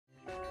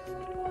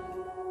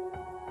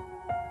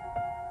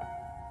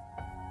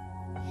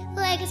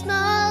like a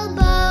small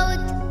boat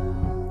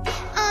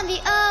on the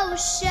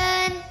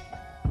ocean,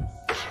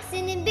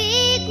 sending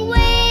big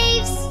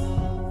waves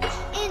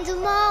into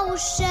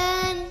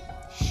motion.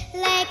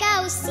 Like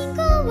how a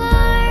single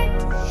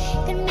word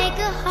can make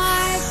a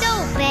heart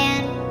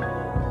open.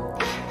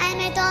 I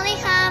might only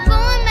have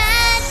one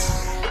match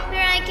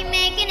where I can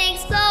make an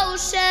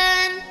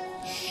explosion.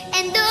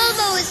 And all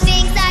those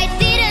things I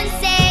didn't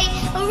say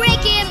are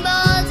wrecking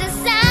balls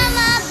inside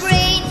my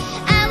brain.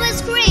 I will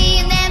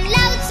scream them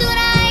loud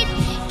tonight.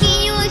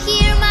 Can you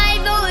hear my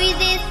voice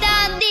this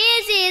time?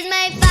 This is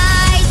my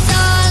fight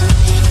song.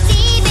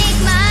 See, make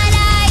my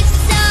life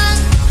song.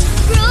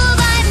 Prove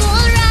I'm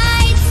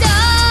alright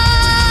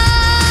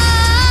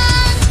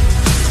song.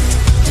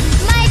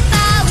 My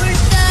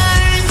power's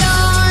turned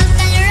on.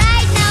 Stand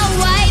right now,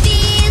 why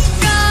be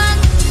strong?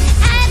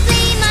 I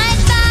play my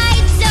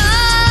fight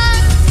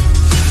song.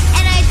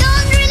 And I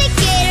don't really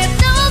care if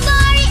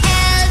nobody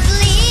else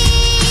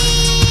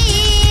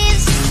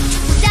leaves.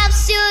 Stop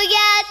to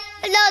get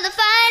a lot of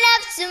fight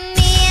up to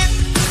me.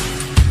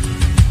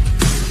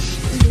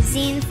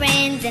 Losing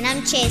friends and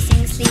I'm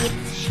chasing sleep.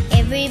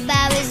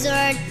 Everybody's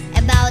heard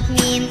about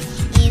me.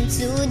 In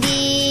too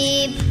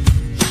deep.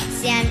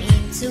 See, I'm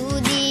in too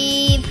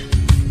deep.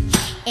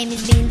 And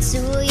it's been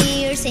 2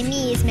 years, I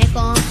miss my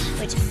home.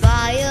 With a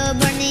fire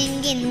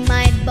burning in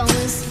my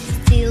bones.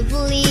 Still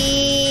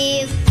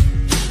believe,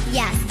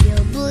 yeah,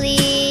 still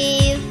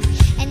believe.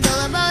 And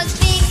all about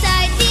things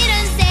I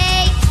didn't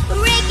say,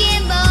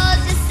 wrecking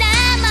balls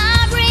inside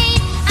my brain.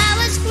 I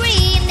will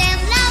scream them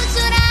loud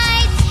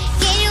tonight.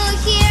 Can you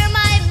hear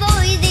my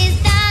voice this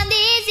time?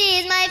 This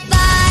is my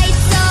fight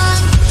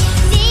song.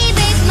 See,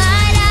 break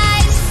my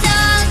life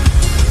song.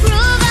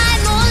 Prove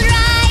I'm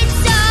alright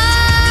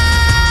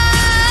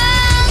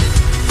song.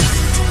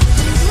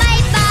 My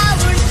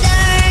power's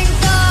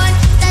turned on.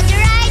 Stand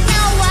right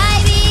now, why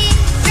be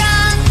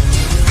strong?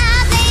 I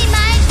play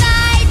my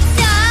fight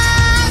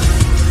song.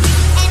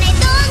 And I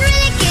don't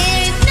really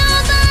care if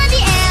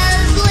nobody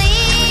else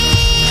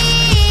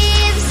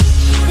leaves.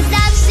 'Cause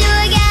I've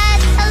still got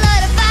a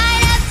lot of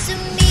fight up to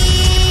me.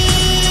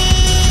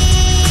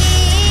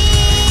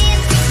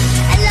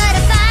 A lot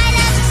of fight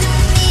up to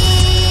me.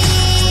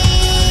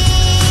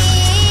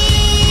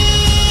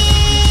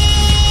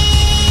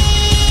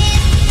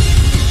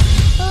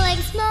 Like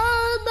a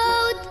small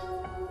boat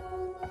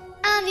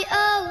on the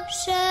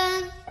ocean,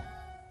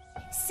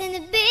 send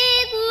the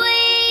big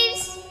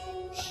waves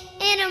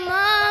in a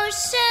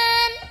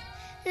motion.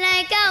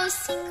 Like how a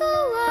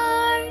single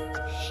word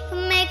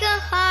can make a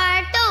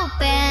heart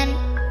open.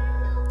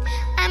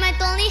 I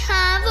might only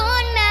have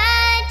one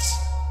match,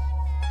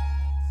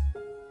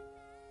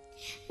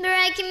 but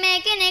I can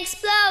make an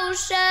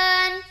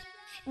explosion.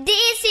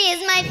 This is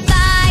my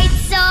fight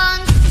song.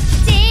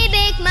 Take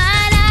back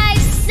my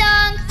life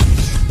song.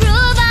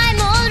 Prove I'm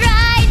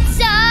alright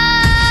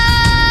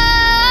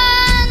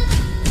song.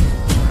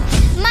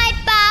 My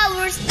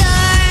power's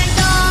turned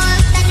on.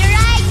 Stand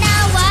right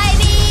now, why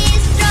be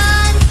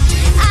strong?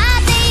 I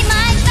play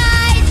my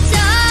fight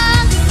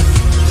song.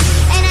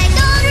 And I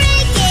don't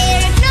really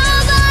care if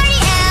nobody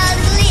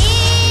else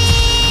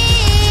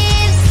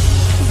leaves.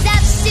 'Cause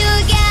I've still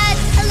got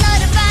a lot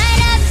of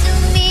fight up to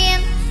me.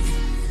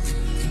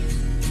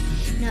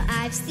 No,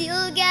 I've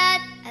still got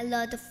a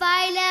lot of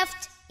fight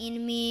left in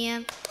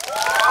me.